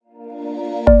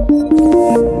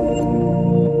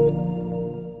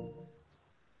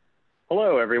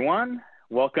Hello, everyone.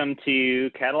 Welcome to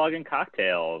Catalog and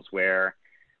Cocktails, where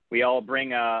we all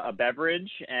bring a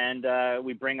beverage and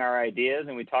we bring our ideas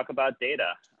and we talk about data.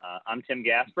 I'm Tim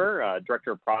Gasper,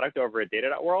 Director of Product over at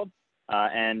Data.World,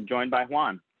 and joined by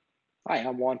Juan. Hi,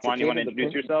 I'm Juan Cicada. Juan, you want to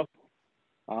introduce yourself?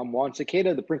 I'm Juan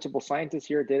Cicada, the Principal Scientist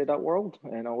here at Data.World,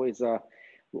 and always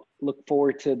look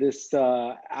forward to this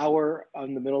hour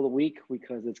in the middle of the week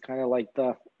because it's kind of like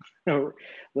the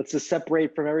let's just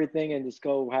separate from everything and just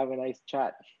go have a nice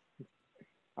chat.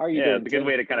 How are you doing? Yeah, it's a good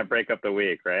way to kind of break up the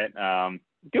week, right?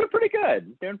 Doing pretty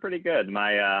good.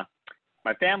 My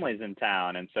family's in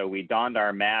town, and so we donned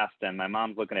our masks, and my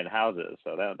mom's looking at houses.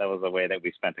 So that was a way that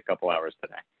we spent a couple hours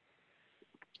today.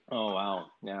 Oh wow,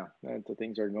 yeah, the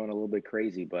things are going a little bit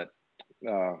crazy, but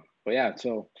yeah.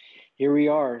 So here we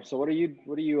are. So what are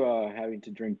you having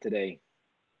to drink today?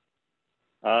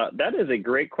 That is a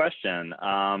great question.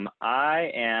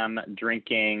 I am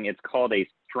drinking. It's called a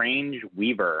Strange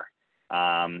Weaver.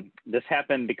 This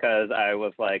happened because I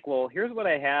was like, well, here's what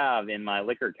I have in my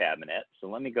liquor cabinet. So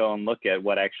let me go and look at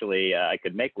what actually I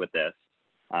could make with this.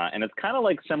 And it's kind of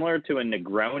like similar to a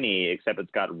Negroni, except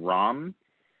it's got rum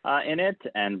in it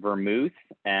and vermouth.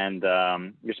 And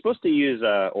you're supposed to use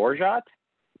orgeat,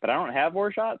 but I don't have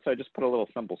orgeat, so I just put a little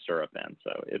simple syrup in,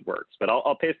 so it works. But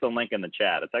I'll paste the link in the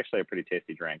chat. It's actually a pretty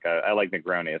tasty drink. I like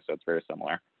Negroni, so it's very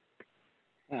similar.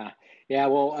 Yeah,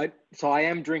 well, I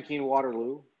am drinking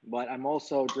Waterloo, but I'm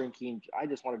also drinking, I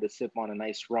just wanted to sip on a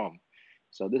nice rum.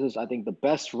 So this is, I think, the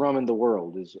best rum in the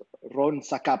world is Ron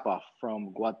Zacapa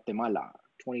from Guatemala,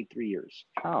 23 years.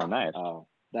 Oh, nice.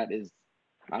 That is,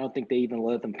 I don't think they even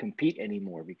let them compete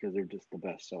anymore because they're just the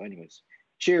best. So anyways,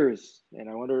 cheers. And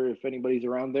I wonder if anybody's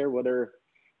around there, whether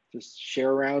just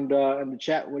share around in the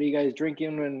chat, what are you guys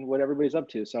drinking and what everybody's up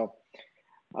to. So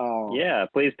yeah,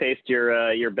 please paste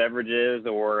your beverages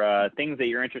or things that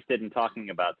you're interested in talking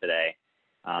about today.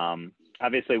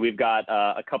 Obviously, we've got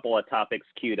a couple of topics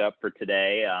queued up for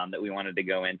today that we wanted to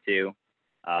go into.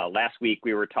 Last week,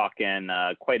 we were talking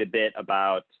quite a bit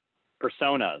about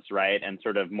personas, right? And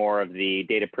sort of more of the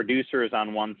data producers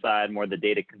on one side, more the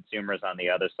data consumers on the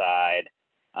other side,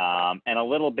 and a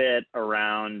little bit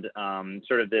around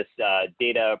sort of this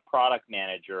data product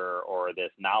manager or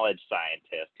this knowledge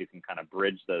scientist who can kind of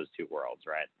bridge those two worlds,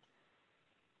 right?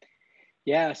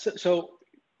 Yeah, so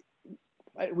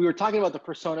we were talking about the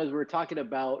personas, we were talking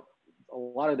about a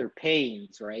lot of their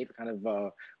pains, right? Kind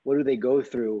of what do they go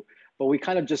through? But we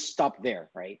kind of just stopped there,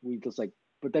 right? We just like,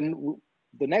 but then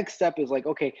the next step is like,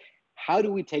 okay, how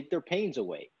do we take their pains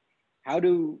away?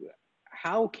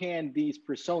 How can these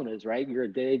personas, right? You're a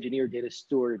data engineer, data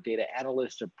steward, data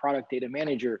analyst, a product data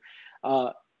manager.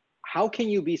 How can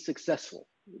you be successful?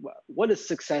 What does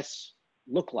success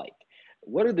look like?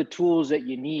 What are the tools that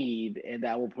you need and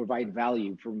that will provide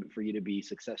value for you to be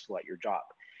successful at your job?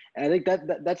 And I think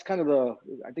that's kind of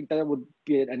I think that would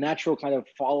be a natural kind of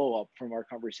follow-up from our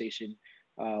conversation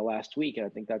last week. And I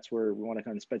think that's where we want to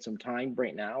kind of spend some time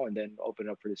right now and then open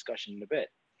up for discussion in a bit.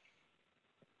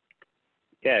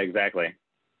 Yeah, exactly.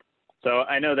 So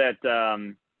I know that,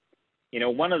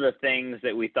 one of the things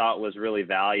that we thought was really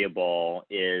valuable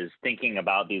is thinking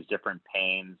about these different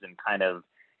pains and kind of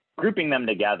grouping them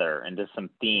together into some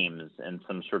themes and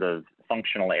some sort of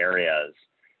functional areas.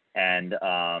 And,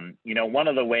 one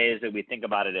of the ways that we think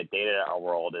about it at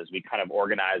Data.World is we kind of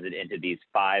organize it into these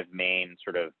 5 main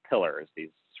sort of pillars, these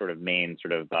sort of main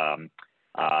sort of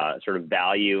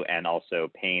value and also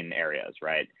pain areas,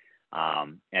 right?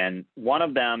 And one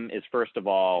of them is, first of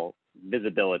all,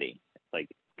 visibility. Like,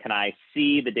 can I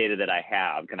see the data that I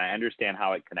have? Can I understand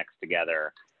how it connects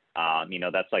together?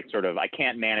 That's like sort of, I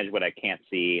can't manage what I can't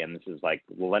see. And this is like,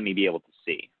 well, let me be able to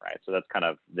see, right? So that's kind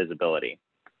of visibility.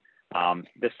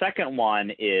 The second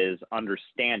one is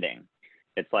understanding.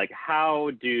 It's like,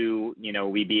 how do,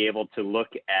 we be able to look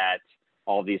at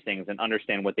all these things and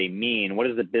understand what they mean? What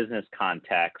is the business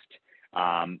context?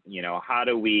 How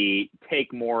do we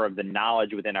take more of the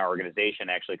knowledge within our organization,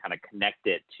 actually kind of connect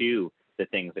it to the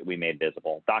things that we made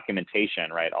visible?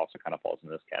 Documentation, right, also kind of falls in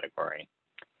this category.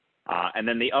 And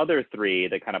then the other 3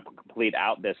 that kind of complete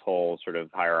out this whole sort of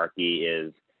hierarchy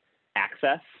is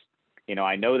access.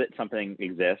 I know that something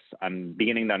exists. I'm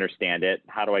beginning to understand it.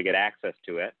 How do I get access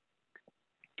to it?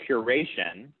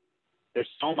 Curation. There's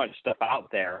so much stuff out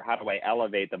there. How do I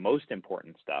elevate the most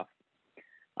important stuff?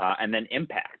 And then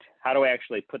impact. How do I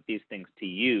actually put these things to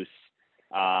use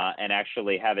and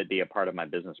actually have it be a part of my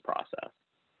business process?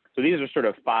 So these are sort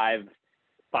of five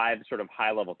sort of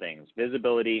high level things: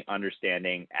 visibility,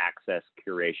 understanding, access,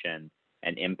 curation,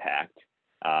 and impact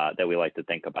that we like to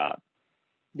think about.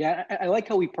 Yeah, I like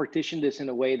how we partition this in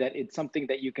a way that it's something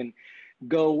that you can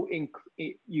go in,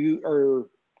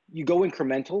 you go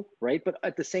incremental, right? But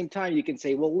at the same time, you can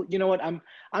say, well, you know what, I'm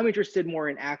interested more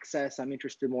in access. I'm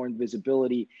interested more in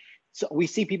visibility. So we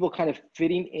see people kind of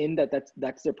fitting in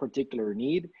that's their particular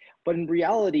need. But in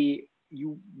reality,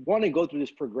 you want to go through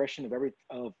this progression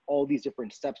of all these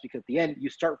different steps, because at the end you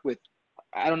start with,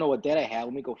 I don't know what data I have.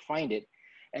 Let me go find it,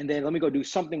 and then let me go do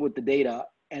something with the data,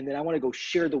 and then I want to go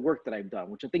share the work that I've done,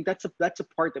 which I think that's a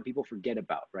part that people forget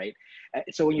about, right?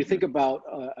 So when you Hmm. think about,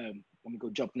 let me go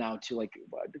jump now to like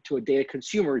to a data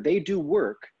consumer, they do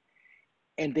work,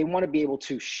 and they want to be able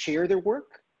to share their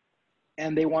work,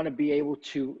 and they want to be able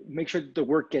to make sure that the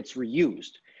work gets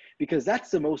reused, because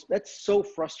that's so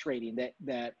frustrating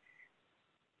that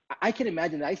I can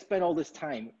imagine that I spent all this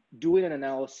time doing an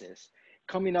analysis,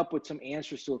 coming up with some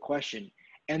answers to a question,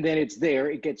 and then it's there,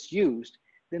 it gets used.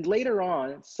 Then later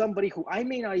on, somebody who I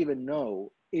may not even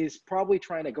know is probably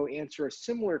trying to go answer a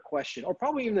similar question, or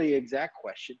probably even the exact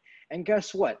question. And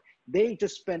guess what? They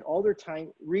just spend all their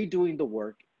time redoing the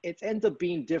work. It ends up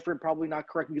being different, probably not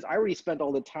correct, because I already spent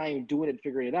all the time doing it,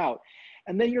 figuring it out.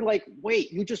 And then you're like,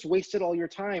 wait, you just wasted all your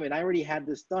time, and I already had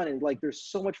this done. And like, there's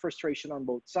so much frustration on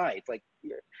both sides. Like,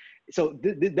 so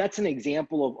that's an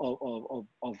example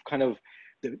of kind of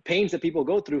the pains that people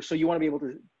go through. So you want to be able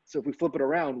to, so if we flip it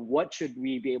around, what should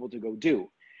we be able to go do?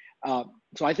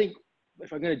 So I think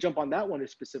if I'm going to jump on that one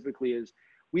specifically, is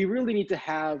we really need to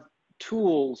have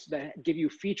tools that give you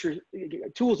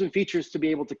tools and features to be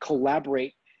able to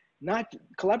collaborate, not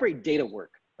collaborate data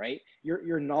work, right?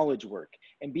 Your knowledge work,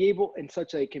 and be able, and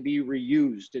such that it can be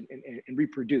reused and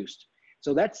reproduced.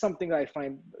 So that's something that I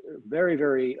find very,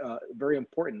 very, very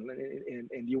important,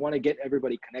 and you want to get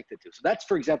everybody connected to. So that's,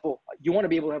 for example, you want to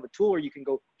be able to have a tool where you can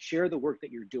go share the work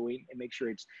that you're doing and make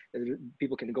sure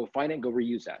people can go find it and go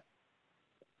reuse that.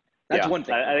 That's Yeah, one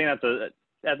thing. I think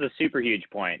that's a super huge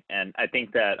point, and I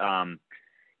think that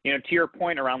you know, to your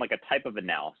point around like a type of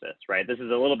analysis, right? This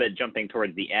is a little bit jumping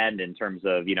towards the end in terms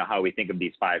of, you know, how we think of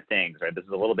these five things, right? This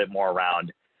is a little bit more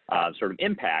around sort of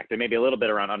impact and maybe a little bit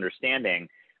around understanding.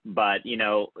 But, you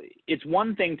know, it's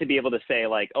one thing to be able to say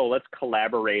like, oh, let's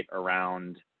collaborate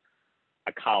around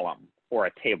a column or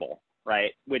a table,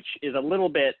 right? Which is a little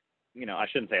bit, you know, I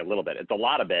shouldn't say a little bit, it's a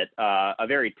lot of it, a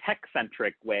very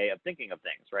tech-centric way of thinking of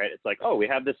things, right? It's like, oh, we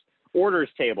have this orders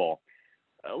table.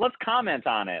 Let's comment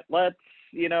on it. Let's,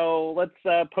 you know,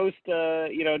 let's post,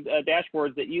 you know,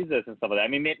 dashboards that use this and stuff like that. I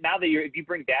mean, now that if you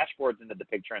bring dashboards into the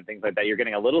picture and things like that, you're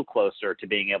getting a little closer to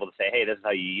being able to say, hey, this is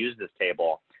how you use this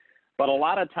table. But a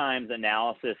lot of times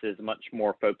analysis is much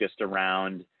more focused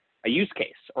around a use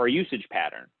case or a usage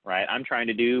pattern, right? I'm trying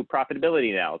to do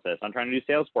profitability analysis. I'm trying to do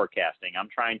sales forecasting. I'm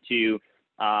trying to, you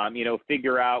know,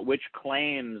 figure out which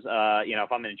claims, you know,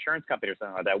 if I'm an insurance company or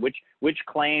something like that, which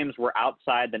claims were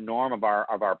outside the norm of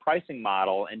our pricing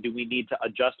model, and do we need to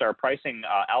adjust our pricing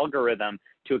algorithm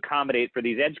to accommodate for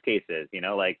these edge cases? You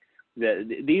know, like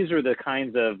these are the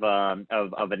kinds of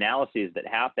analyses that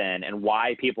happen, and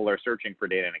why people are searching for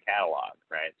data in a catalog,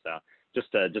 right? So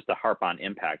just to harp on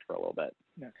impact for a little bit.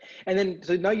 Yeah. And then,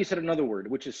 so now you said another word,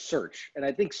 which is search. And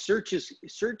I think search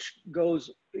goes,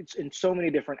 it's in so many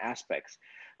different aspects.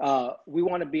 We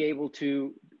want to be able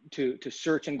to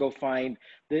search and go find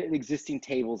the existing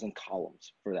tables and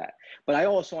columns for that. But I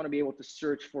also want to be able to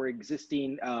search for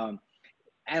existing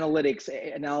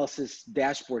analytics analysis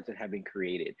dashboards that have been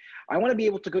created. I want to be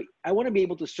able to go, I want to be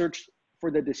able to search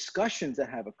for the discussions that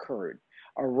have occurred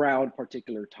around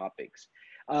particular topics.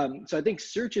 So I think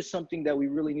search is something that we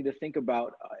really need to think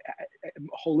about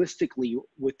holistically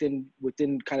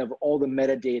within kind of all the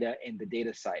metadata and the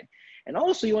data side. And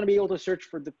also you want to be able to search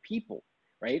for the people,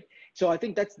 right? So I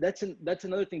think that's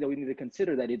another thing that we need to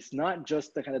consider, that it's not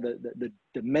just the kind of the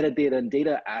metadata and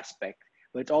data aspect,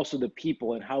 but it's also the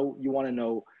people and how you want to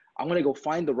know, I want to go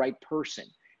find the right person.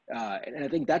 And I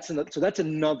think that's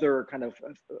another kind of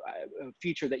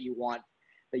feature that you want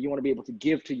to be able to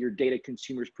give to your data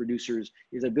consumers, producers,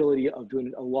 is the ability of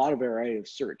doing a lot of variety of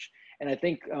search. And I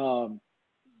think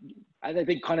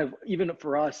kind of even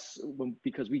for us,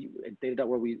 because we at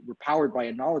Data.World, we're powered by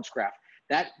a knowledge graph.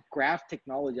 That knowledge graph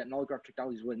technology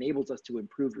is what enables us to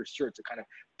improve your search, to kind of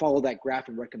follow that graph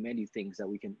and recommend you things that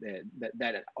we can,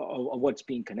 of what's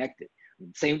being connected.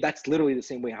 That's literally the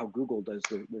same way how Google does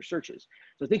their searches.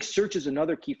 So I think search is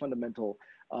another key fundamental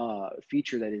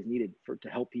feature that is needed to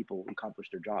help people accomplish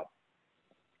their job.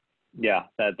 Yeah,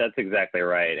 that's exactly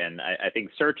right. And I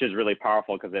think search is really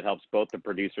powerful because it helps both the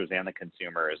producers and the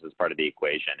consumers as part of the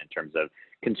equation in terms of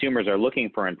consumers are looking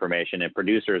for information and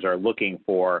producers are looking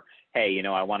for, hey,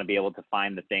 I want to be able to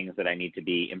find the things that I need to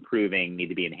be improving, need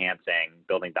to be enhancing,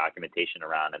 building documentation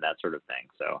around, and that sort of thing.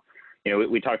 So,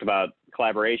 we talked about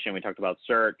collaboration, we talked about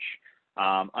search.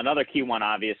 Another key one,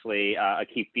 obviously, a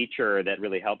key feature that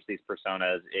really helps these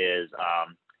personas is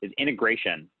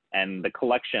integration and the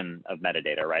collection of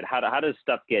metadata, right? How does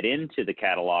stuff get into the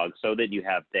catalog so that you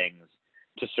have things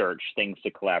to search, things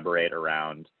to collaborate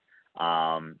around?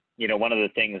 One of the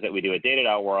things that we do at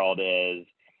Data.World is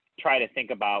try to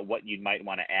think about what you might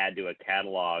want to add to a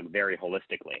catalog very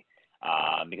holistically,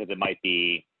 because it might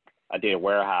be a data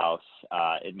warehouse,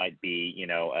 it might be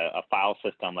a file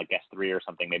system like S3 or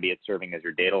something. Maybe it's serving as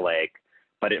your data lake,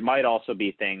 but it might also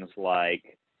be things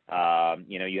like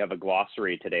you have a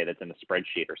glossary today that's in a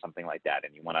spreadsheet or something like that,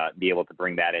 and you want to be able to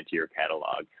bring that into your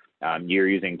catalog. You're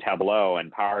using Tableau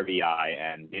and Power BI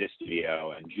and Data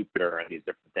Studio and Jupyter and these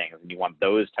different things, and you want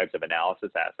those types of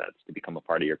analysis assets to become a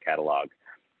part of your catalog,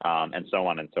 and so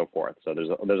on and so forth. So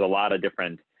there's a lot of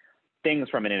different things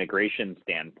from an integration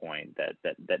standpoint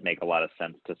that make a lot of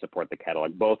sense to support the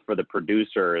catalog, both for the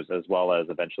producers as well as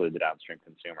eventually the downstream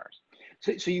consumers.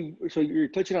 So you're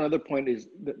touching on another point is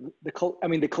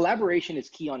the collaboration is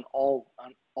key on all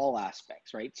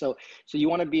aspects, right? So you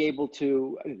want to be able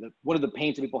to, one of the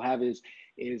pains that people have is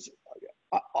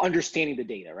understanding the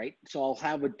data, right? So I'll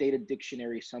have a data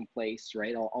dictionary someplace,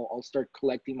 right? I'll start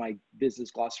collecting my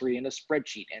business glossary in a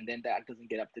spreadsheet, and then that doesn't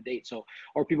get up to date. So,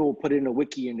 or people will put it in a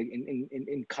wiki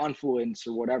in Confluence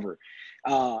or whatever.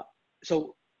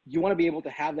 So you want to be able to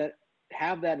have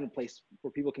that in place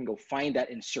where people can go find that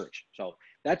and search. So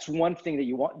that's one thing that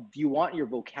you want. You want your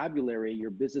vocabulary,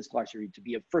 your business glossary, to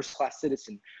be a first-class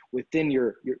citizen within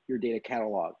your data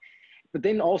catalog. But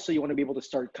then also you want to be able to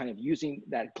start kind of using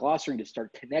that glossary to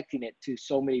start connecting it to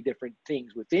so many different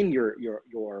things within your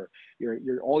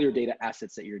all your data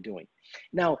assets that you're doing.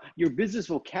 Now, your business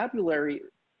vocabulary,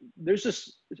 there's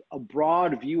just a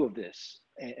broad view of this.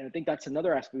 And I think that's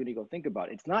another aspect we need to go think about.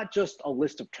 It's not just a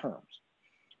list of terms,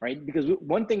 right? Because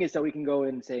one thing is that we can go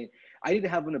in and say, I need to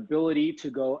have an ability to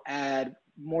go add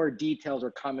more details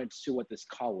or comments to what this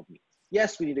column means.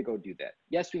 Yes, we need to go do that.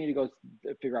 Yes, we need to go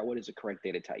figure out what is the correct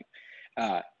data type.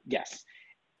 Yes,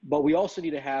 but we also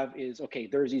need to have is, okay,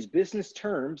 there's these business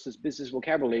terms, this business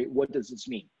vocabulary, what does this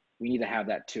mean? We need to have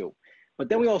that too. But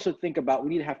then we also think about, we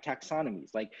need to have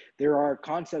taxonomies. Like there are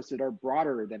concepts that are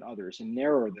broader than others and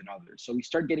narrower than others. So we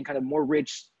start getting kind of more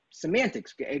rich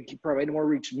semantics, provide more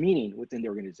rich meaning within the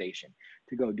organization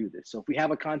to go do this. So if we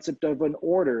have a concept of an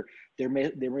order, there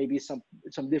may be some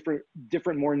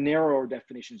different more narrow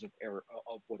definitions of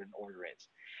what an order is.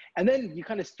 And then you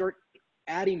kind of start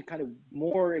adding kind of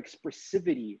more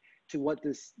expressivity to what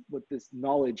this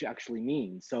knowledge actually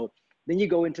means. So then you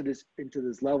go into this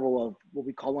level of what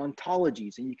we call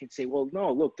ontologies, and you can say, well,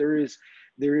 no, look, there is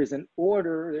an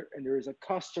order and there is a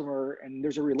customer, and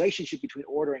there's a relationship between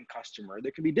order and customer.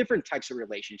 There can be different types of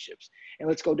relationships, and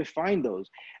let's go define those.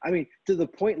 I mean, to the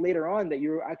point later on that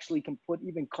you actually can put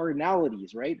even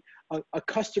cardinalities, right? A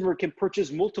customer can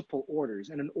purchase multiple orders,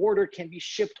 and an order can be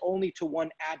shipped only to one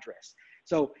address.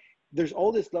 So there's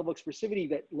all this level of expressivity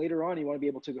that later on you want to be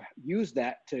able to use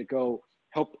that to go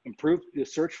help improve the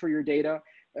search for your data,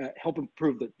 help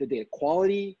improve the data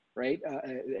quality, right?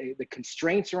 The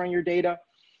constraints around your data.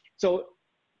 So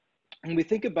when we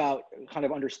think about kind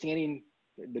of understanding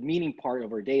the meaning part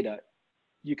of our data,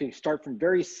 you can start from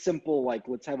very simple, like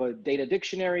let's have a data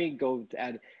dictionary, go to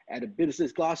add a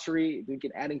business glossary. We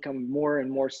can add income more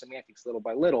and more semantics little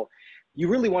by little. You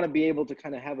really want to be able to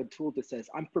kind of have a tool that says,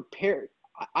 I'm prepared.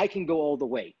 I can go all the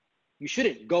way. You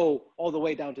shouldn't go all the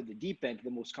way down to the deep end, to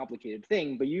the most complicated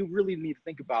thing, but you really need to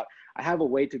think about, I have a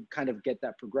way to kind of get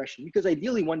that progression, because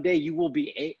ideally one day you will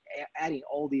be adding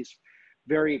all these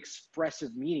very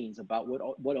expressive meanings about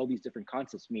what all these different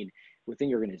concepts mean within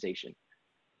your organization.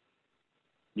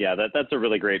 Yeah, that's a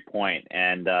really great point.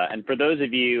 And for those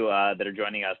of you that are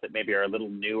joining us that maybe are a little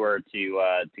newer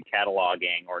to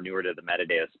cataloging or newer to the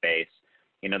metadata space,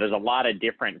 there's a lot of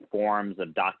different forms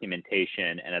of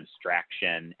documentation and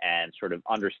abstraction and sort of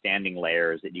understanding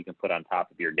layers that you can put on top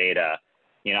of your data.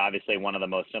 Obviously one of the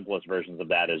most simplest versions of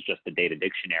that is just the data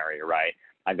dictionary, right?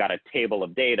 I've got a table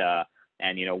of data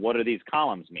and, what do these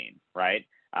columns mean, right?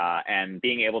 And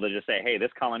being able to just say, hey,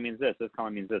 this column means this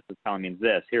column means this column means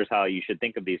this. Here's how you should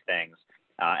think of these things.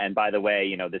 And by the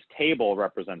way, this table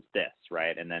represents this,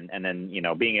 right? And then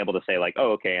being able to say like,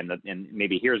 oh, okay, and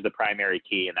maybe here's the primary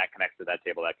key, and that connects to that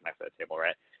table, that connects to that table,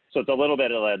 right? So it's a little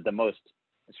bit of the most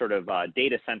sort of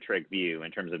data-centric view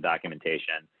in terms of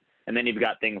documentation. And then you've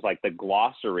got things like the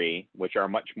glossary, which are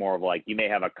much more of like, you may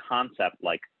have a concept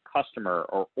like customer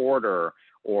or order,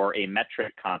 or a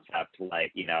metric concept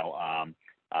like,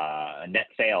 net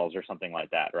sales or something like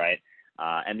that, right?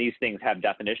 And these things have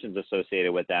definitions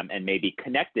associated with them and may be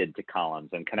connected to columns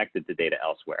and connected to data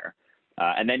elsewhere.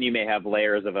 And then you may have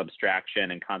layers of abstraction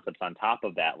and concepts on top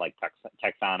of that, like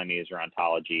taxonomies or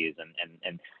ontologies,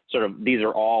 and sort of, these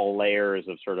are all layers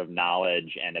of sort of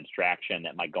knowledge and abstraction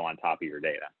that might go on top of your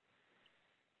data.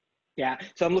 Yeah,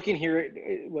 so I'm looking here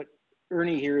at what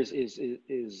Ernie here is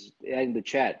in the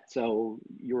chat. So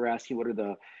you were asking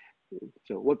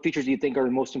what features do you think are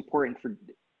the most important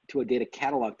to a data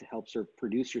catalog to help serve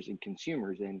producers and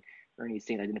consumers? And Ernie's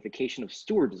saying identification of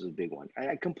stewards is a big one.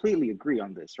 I completely agree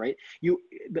on this, right?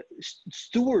 The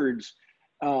stewards,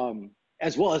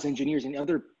 as well as engineers and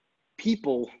other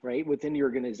people, right, within the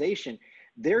organization,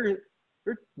 they're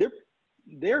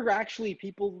actually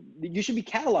people, you should be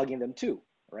cataloging them too,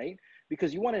 right?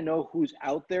 Because you want to know who's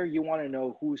out there. You want to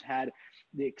know who's had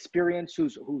the experience,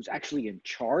 who's actually in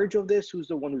charge of this, who's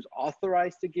the one who's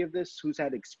authorized to give this, who's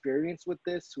had experience with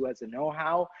this, who has the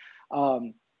know-how.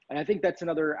 And I think that's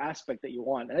another aspect that you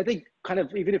want. And I think kind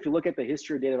of, even if you look at the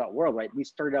history of Data.World, right, we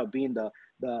started out being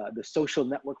the social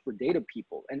network for data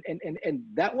people. And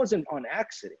that wasn't on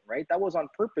accident, right? That was on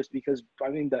purpose, because I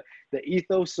mean, the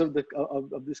ethos of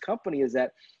this company is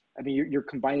that, I mean, you're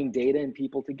combining data and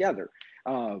people together.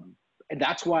 And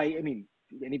that's why, I mean,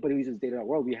 anybody who uses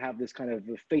Data.World, we have this kind of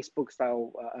Facebook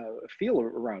style feel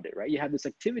around it, right? You have this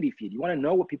activity feed. You want to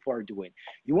know what people are doing.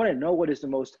 You want to know what is the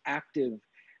most active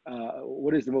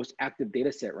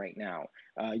data set right now.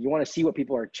 You want to see what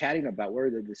people are chatting about. What are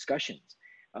the discussions?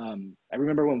 I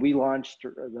remember when we launched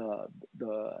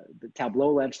the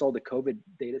Tableau launched all the COVID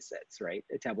data sets, right?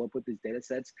 Tableau put these data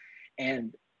sets,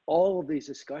 and all of these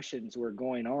discussions were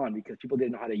going on because people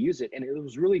didn't know how to use it. And it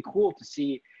was really cool to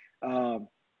see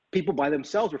people by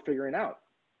themselves were figuring out.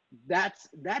 That's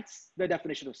the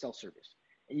definition of self-service.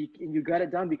 And you got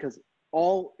it done because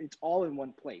it's all in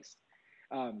one place.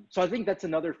 So I think that's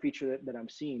another feature that I'm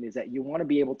seeing, is that you want to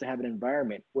be able to have an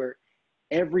environment where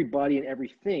everybody and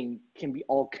everything can be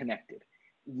all connected.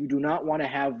 You do not want to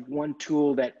have one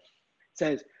tool that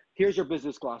says, here's your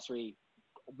business glossary,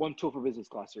 one tool for business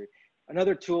glossary.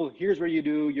 Another tool, here's where you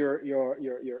do your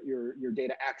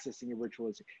data access and your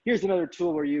virtualization. Here's another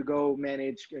tool where you go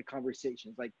manage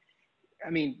conversations. Like,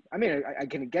 I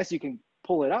can guess you can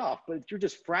pull it off, but you're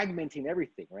just fragmenting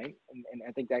everything, right? And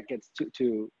I think that gets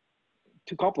too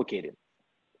complicated.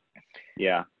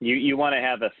 Yeah, you want to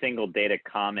have a single data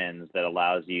commons that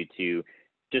allows you to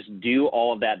just do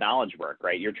all of that knowledge work,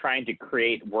 right? You're trying to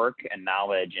create work and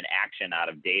knowledge and action out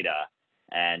of data.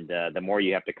 And the more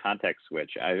you have to context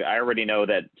switch, I already know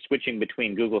that switching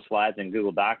between Google Slides and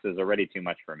Google Docs is already too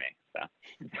much for me. So,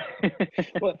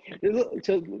 well,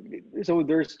 so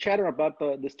there's chatter about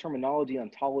this terminology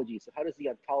ontology. So how does the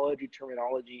ontology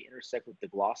terminology intersect with the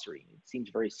glossary? It seems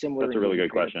very similar. That's a really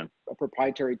good question. A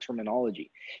proprietary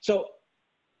terminology. So,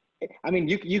 I mean,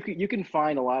 you can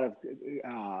find a lot of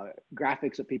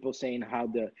graphics of people saying how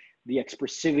the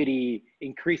expressivity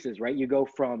increases, right? You go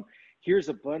from, here's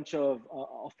a bunch of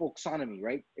folksonomy,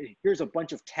 right? Here's a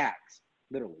bunch of tags,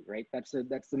 literally, right? That's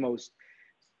the most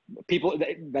people,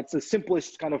 that's the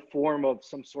simplest kind of form of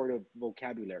some sort of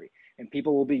vocabulary. And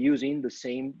people will be using the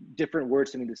same different words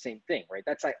to mean the same thing, right?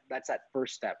 That's that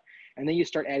first step. And then you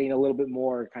start adding a little bit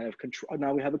more kind of control.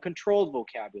 Now we have a controlled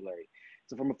vocabulary.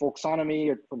 So from a folksonomy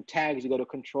or from tags, you go to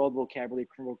controlled vocabulary.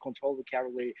 From controlled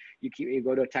vocabulary, you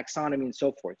go to taxonomy and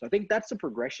so forth. So I think that's the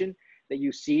progression that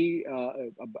you see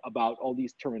about all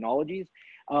these terminologies.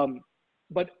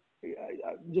 But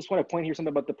I just want to point here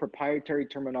something about the proprietary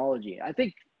terminology. I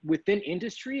think within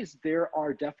industries, there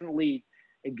are definitely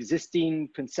existing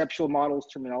conceptual models,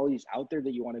 terminologies out there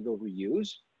that you want to go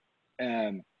reuse.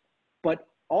 But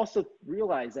also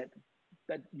realize that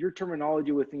your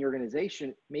terminology within your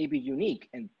organization may be unique,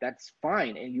 and that's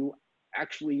fine. And you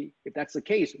actually, if that's the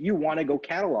case, you want to go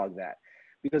catalog that,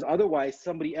 because otherwise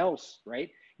somebody else, right?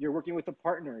 You're working with a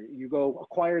partner, you go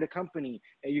acquire a company,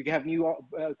 and you have new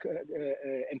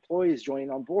employees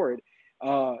joining on board.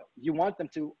 You want them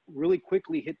to really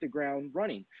quickly hit the ground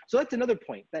running. So that's another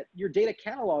point, that your data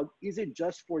catalog isn't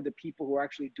just for the people who are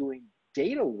actually doing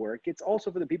data work. It's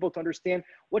also for the people to understand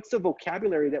what's the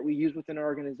vocabulary that we use within our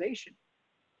organization.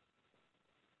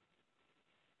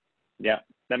 Yeah,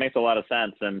 that makes a lot of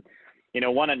sense. And, you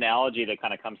know, one analogy that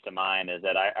kind of comes to mind is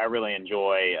that I really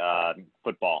enjoy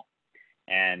football.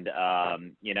 And,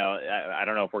 you know, I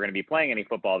don't know if we're going to be playing any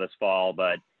football this fall,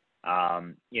 but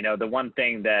The one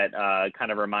thing that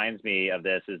kind of reminds me of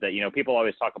this is that, people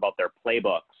always talk about their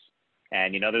playbooks.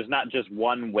 And, there's not just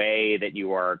one way that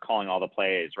you are calling all the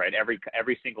plays, right?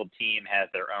 Every single team has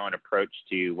their own approach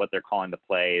to what they're calling the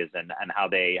plays and how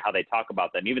they talk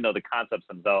about them, even though the concepts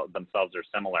themselves are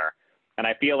similar. And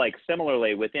I feel like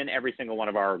similarly within every single one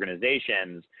of our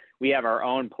organizations, we have our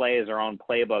own plays, our own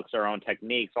playbooks, our own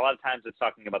techniques. A lot of times it's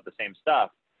talking about the same stuff,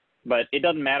 but it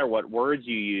doesn't matter what words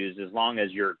you use as long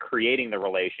as you're creating the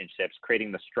relationships,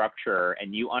 creating the structure,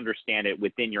 and you understand it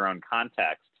within your own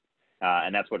context.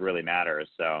 And that's what really matters.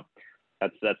 So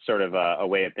that's sort of a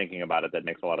way of thinking about it that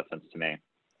makes a lot of sense to me.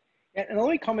 And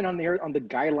let me comment on the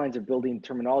guidelines of building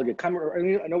terminology. I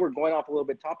know we're going off a little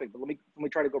bit topic, but let me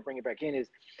try to go bring it back in.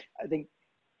 I think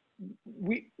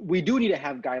we do need to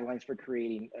have guidelines for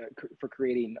creating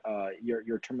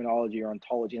your terminology, your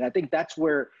ontology, and I think that's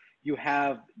where you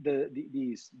have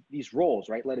these roles,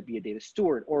 right? Let it be a data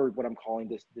steward, or what I'm calling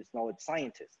this knowledge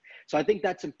scientist. So I think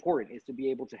that's important, is to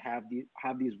be able to have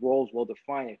these roles well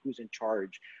defined and who's in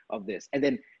charge of this. And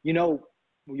then you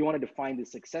want to define the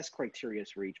success criteria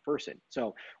for each person.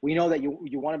 So we know that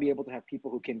you want to be able to have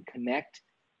people who can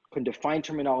define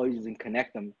terminologies and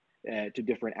connect them to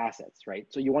different assets, right?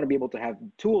 So you want to be able to have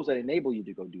tools that enable you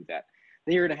to go do that.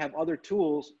 Then you're going to have other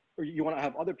tools, or you want to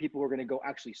have other people who are going to go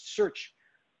actually search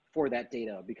for that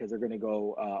data, because they're going to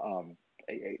go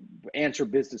answer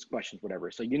business questions, whatever.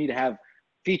 So you need to have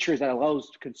features that allows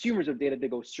consumers of data to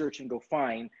go search and go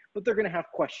find, but they're going to have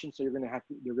questions. So you're going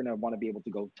to want to be able to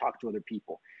go talk to other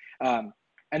people.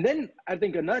 And then I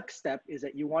think the next step is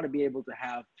that you want to be able to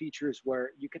have features where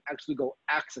you can actually go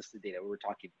access the data we were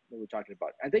talking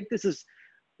about. I think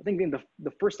in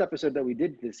the first episode that we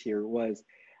did this here was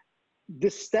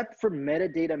this step from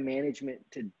metadata management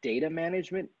to data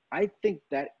management. I think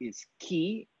that is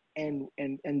key, and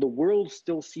the world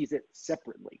still sees it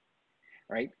separately,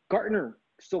 right? Gartner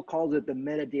still calls it the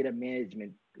metadata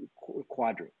management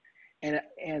quadrant,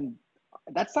 and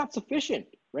that's not sufficient,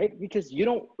 right? Because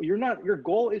your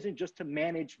goal isn't just to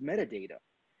manage metadata,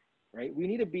 right? We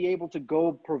need to be able to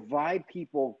go provide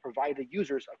the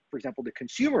users, for example, the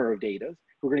consumer of data,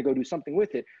 who are going to go do something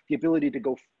with it, the ability to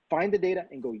go find the data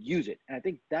and go use it. And I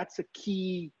think that's a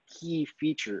key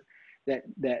feature that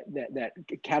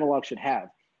catalog should have.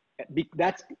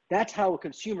 That's how a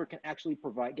consumer can actually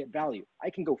get value. I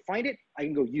can go find it, I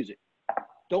can go use it.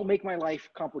 Don't make my life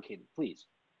complicated, please.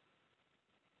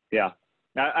 Yeah,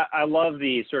 I love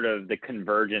the sort of the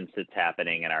convergence that's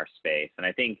happening in our space. And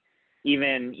I think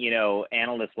even,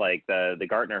 analysts like the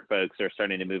Gartner folks are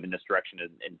starting to move in this direction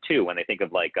too, when they think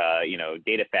of like,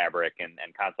 data fabric and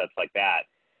concepts like that,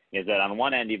 is that on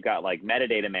one end, you've got like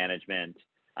metadata management.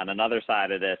 On another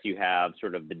side of this, you have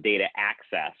sort of the data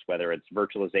access, whether it's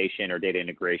virtualization or data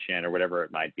integration or whatever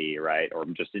it might be, right? Or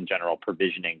just in general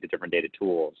provisioning to different data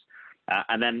tools.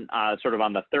 And then sort of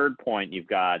on the third point, you've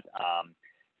got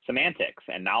semantics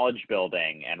and knowledge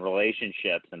building and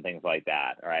relationships and things like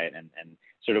that, right? And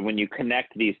sort of when you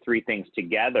connect these three things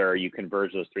together, you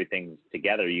converge those three things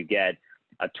together, you get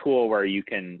a tool where you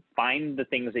can find the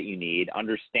things that you need,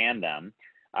 understand them,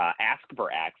 ask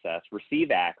for access, receive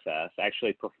access,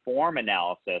 actually perform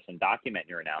analysis and document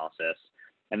your analysis.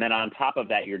 And then on top of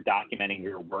that, you're documenting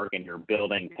your work and you're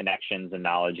building connections and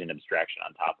knowledge and abstraction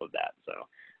on top of that. So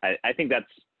I think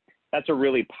that's a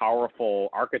really powerful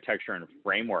architecture and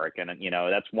framework. And,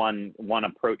 that's one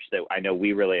approach that I know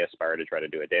we really aspire to try to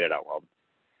do at Data.World.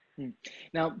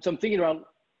 Now, so I'm thinking about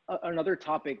another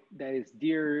topic that is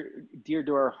dear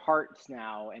to our hearts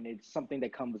now, and it's something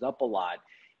that comes up a lot,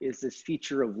 is this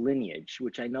feature of lineage,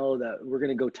 which I know that we're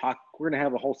going to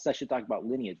have a whole session talking about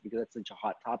lineage because that's such a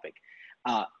hot topic.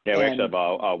 We actually have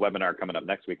a webinar coming up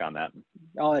next week on that.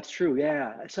 Oh, that's true.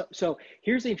 Yeah. So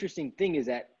here's the interesting thing is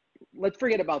that let's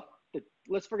forget about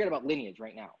lineage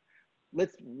right now.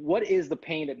 What is the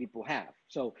pain that people have?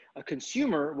 So a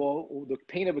consumer, the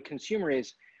pain of a consumer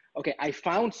is, okay, I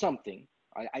found something.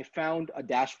 I found a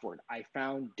dashboard. I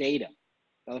found data.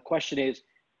 Now the question is,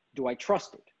 do I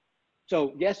trust it?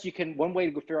 So yes, you can, one way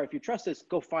to go figure out if you trust this,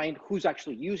 go find who's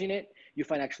actually using it. You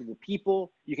find actually the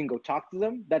people, you can go talk to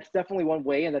them. That's definitely one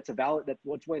way, and that's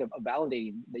one way of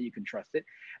validating that you can trust it.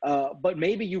 But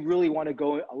maybe you really want to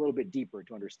go a little bit deeper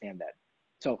to understand that.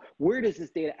 So where does this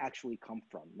data actually come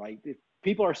from, right? If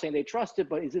people are saying they trust it,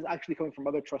 but is this actually coming from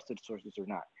other trusted sources or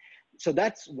not? So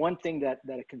that's one thing that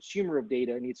a consumer of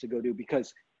data needs to go do,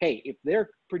 because, hey, if they're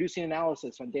producing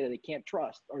analysis on data they can't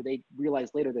trust, or they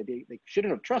realize later that they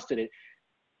shouldn't have trusted it,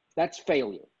 that's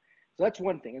failure. So that's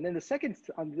one thing. And then the second,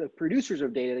 on the producers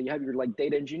of data, you have your like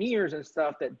data engineers and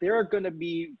stuff that they're going to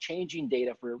be changing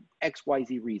data for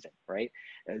XYZ reason, right?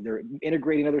 They're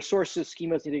integrating other sources,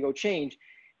 schemas need to go change.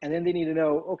 And then they need to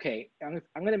know, okay, I'm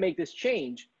going to make this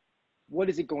change. What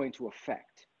is it going to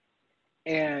affect?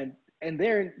 And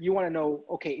then you want to know,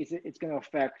 okay, it's going to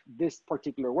affect this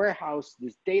particular warehouse,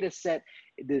 this data set,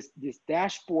 this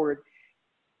dashboard.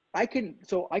 I can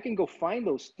go find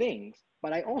those things,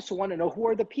 but I also want to know who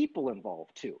are the people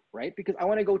involved too, right? Because I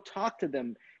want to go talk to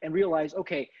them and realize,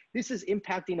 okay, this is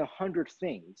impacting 100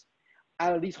 things.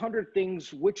 Out of these 100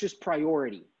 things, which is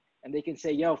priority? And they can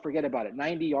say, yo, forget about it.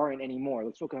 90 aren't anymore.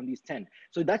 Let's focus on these 10.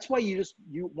 So that's why you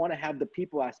want to have the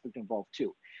people aspect involved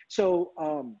too. So,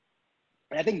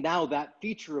 and I think now that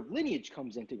feature of Lineage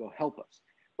comes in to go help us.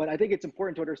 But I think it's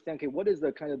important to understand, okay, what is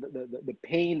the kind of the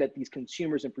pain that these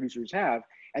consumers and producers have,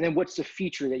 and then what's the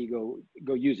feature that you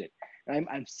go use it. And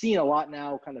I'm seeing a lot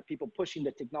now, kind of people pushing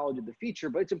the technology of the feature,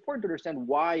 but it's important to understand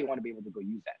why you want to be able to go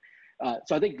use that.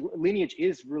 So I think Lineage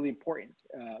is really important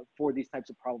for these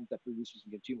types of problems that producers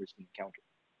and consumers can encounter.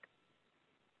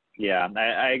 Yeah,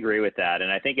 I agree with that.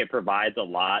 And I think it provides a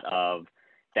lot of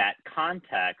that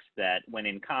context that when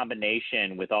in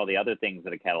combination with all the other things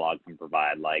that a catalog can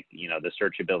provide, like, you know, the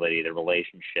searchability, the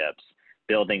relationships,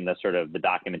 building the sort of the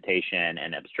documentation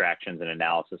and abstractions and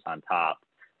analysis on top,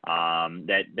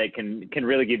 that can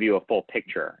really give you a full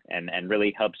picture and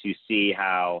really helps you see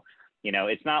how, you know,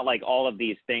 it's not like all of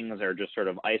these things are just sort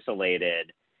of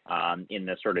isolated in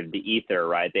the sort of the ether,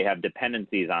 right? They have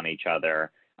dependencies on each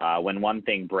other. When one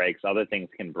thing breaks, other things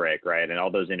can break, right? And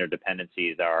all those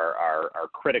interdependencies are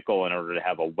critical in order to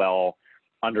have a well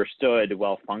understood,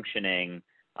 well functioning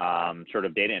sort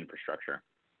of data infrastructure.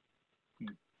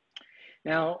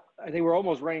 Now, I think we're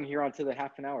almost running here onto the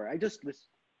half an hour. This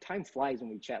time flies when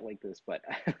we chat like this, but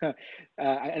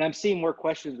and I'm seeing more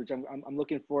questions, which I'm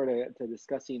looking forward to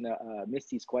discussing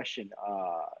Misty's question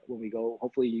when we go.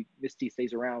 Hopefully, Misty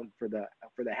stays around for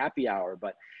the happy hour.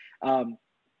 But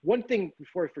one thing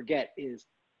before I forget is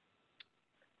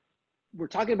we're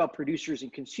talking about producers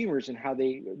and consumers and how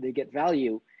they get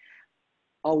value.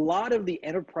 A lot of the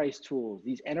enterprise tools,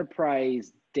 these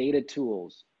enterprise data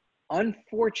tools,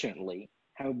 unfortunately,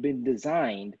 have been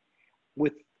designed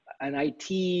with an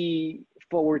IT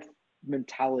forward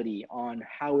mentality on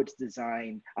how it's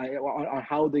designed, on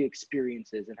how the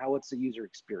experience is and how it's the user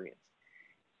experience.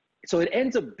 So it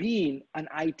ends up being an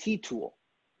IT tool.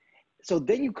 So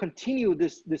then you continue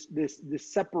this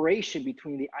separation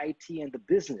between the IT and the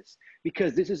business,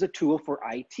 because this is a tool for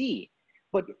IT.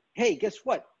 But hey, guess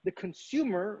what? The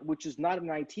consumer, which is not an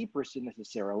IT person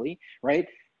necessarily, right?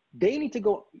 They need to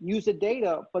go use the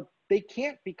data, but they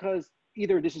can't, because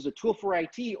either this is a tool for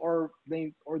IT or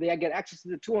they get access to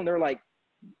the tool and they're like,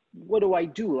 what do I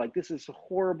do? Like, this is a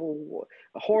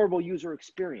horrible user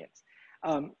experience.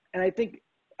 And I think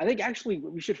actually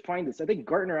we should find this. I think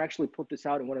Gartner actually put this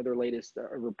out in one of their latest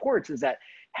reports, is that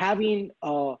having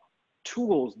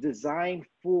tools designed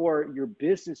for your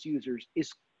business users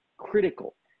is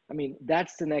critical. I mean,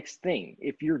 that's the next thing.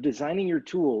 If you're designing your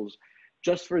tools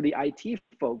just for the IT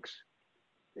folks,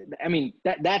 I mean,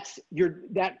 you're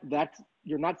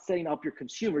not setting up your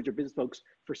consumers, your business folks,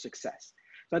 for success.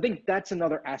 So I think that's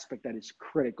another aspect that is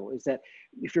critical, is that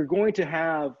if you're going to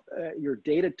have your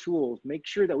data tools, make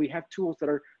sure that we have tools that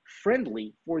are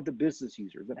friendly for the business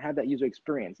users, that have that user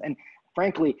experience. And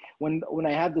frankly, when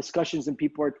I have discussions and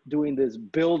people are doing this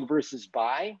build versus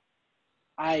buy,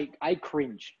 I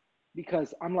cringe,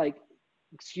 because I'm like,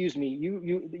 excuse me,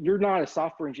 you're not a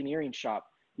software engineering shop.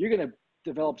 You're going to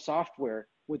develop software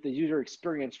with the user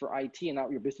experience for IT and not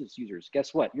your business users.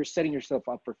 Guess what? You're setting yourself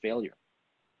up for failure.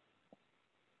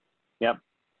 Yep.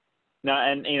 No,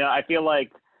 and you know, I feel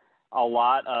like a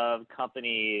lot of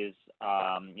companies,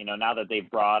 you know, now that they've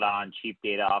brought on chief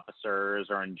data officers,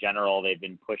 or in general, they've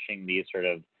been pushing these sort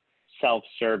of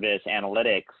self-service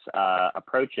analytics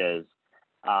approaches,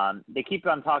 they keep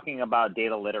on talking about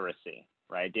data literacy,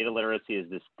 right? Data literacy is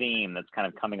this theme that's kind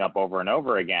of coming up over and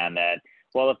over again, that,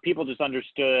 well, if people just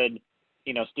understood,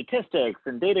 you know, statistics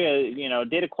and data, you know,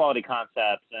 data quality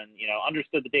concepts, and, you know,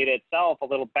 understood the data itself a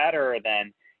little better,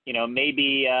 then, you know,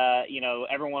 maybe, you know,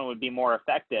 everyone would be more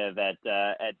effective at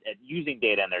using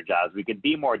data in their jobs. We could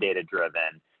be more data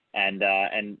driven. And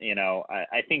you know,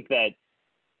 I think that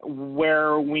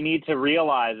where we need to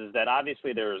realize is that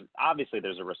obviously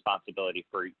there's a responsibility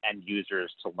for end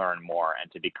users to learn more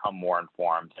and to become more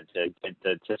informed and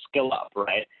to skill up,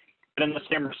 right? But in the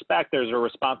same respect, there's a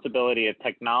responsibility of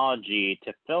technology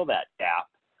to fill that gap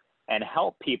and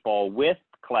help people with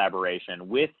collaboration,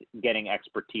 with getting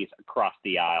expertise across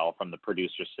the aisle from the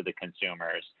producers to the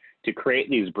consumers, to create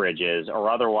these bridges, or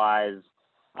otherwise,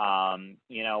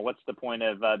 what's the point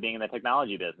of being in the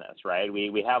technology business, right?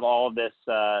 We have all of this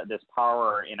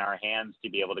power in our hands to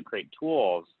be able to create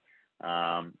tools.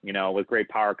 With great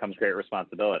power comes great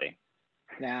responsibility.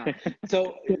 Yeah.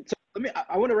 So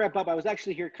I want to wrap up. I was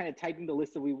actually here kind of typing the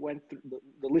list that we went through,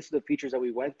 the list of the features that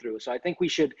we went through. So I think we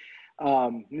should,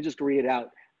 let me just read it out.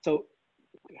 So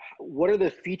what are the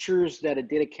features that a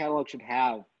data catalog should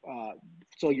have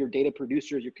so your data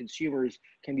producers, your consumers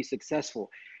can be successful?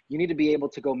 You need to be able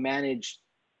to go manage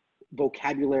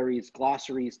vocabularies,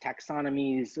 glossaries,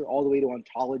 taxonomies, all the way to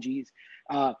ontologies.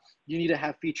 You need to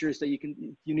have features that you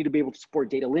need to be able to support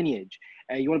data lineage.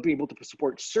 You want to be able to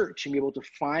support search and be able to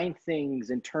find things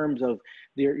in terms of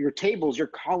your tables, your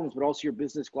columns, but also your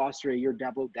business glossary, your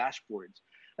Tableau dashboards.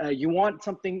 You want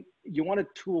a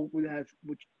tool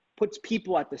which puts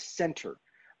people at the center.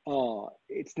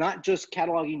 It's not just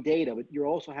cataloging data, but you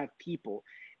also have people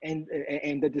and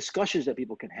the discussions that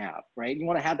people can have, right? You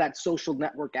want to have that social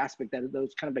network aspect,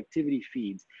 those kind of activity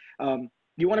feeds.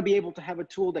 You want to be able to have a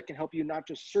tool that can help you not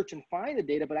just search and find the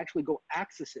data, but actually go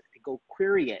access it, go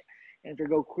query it. And if you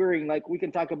go querying, like we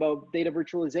can talk about data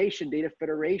virtualization, data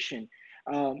federation.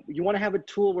 You want to have a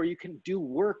tool where you can do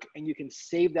work and you can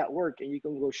save that work and you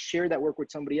can go share that work with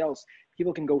somebody else.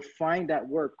 People can go find that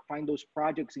work, find those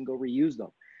projects and go reuse them.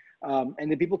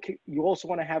 And then you also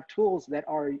want to have tools that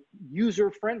are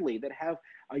user friendly, that have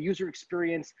a user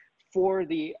experience for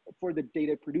the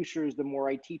data producers, the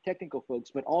more IT technical folks,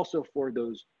 but also for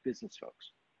those business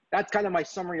folks. That's kind of my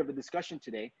summary of the discussion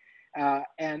today.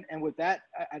 And with that,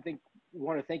 I think we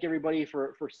want to thank everybody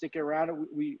for sticking around.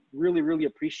 We really, really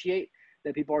appreciate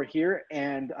that people are here.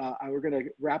 And we're going to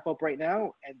wrap up right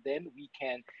now, and then we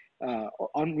can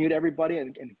unmute everybody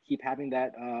and keep having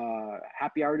that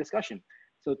happy hour discussion.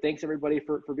 So thanks everybody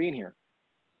for being here.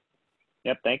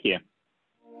 Yep, thank you.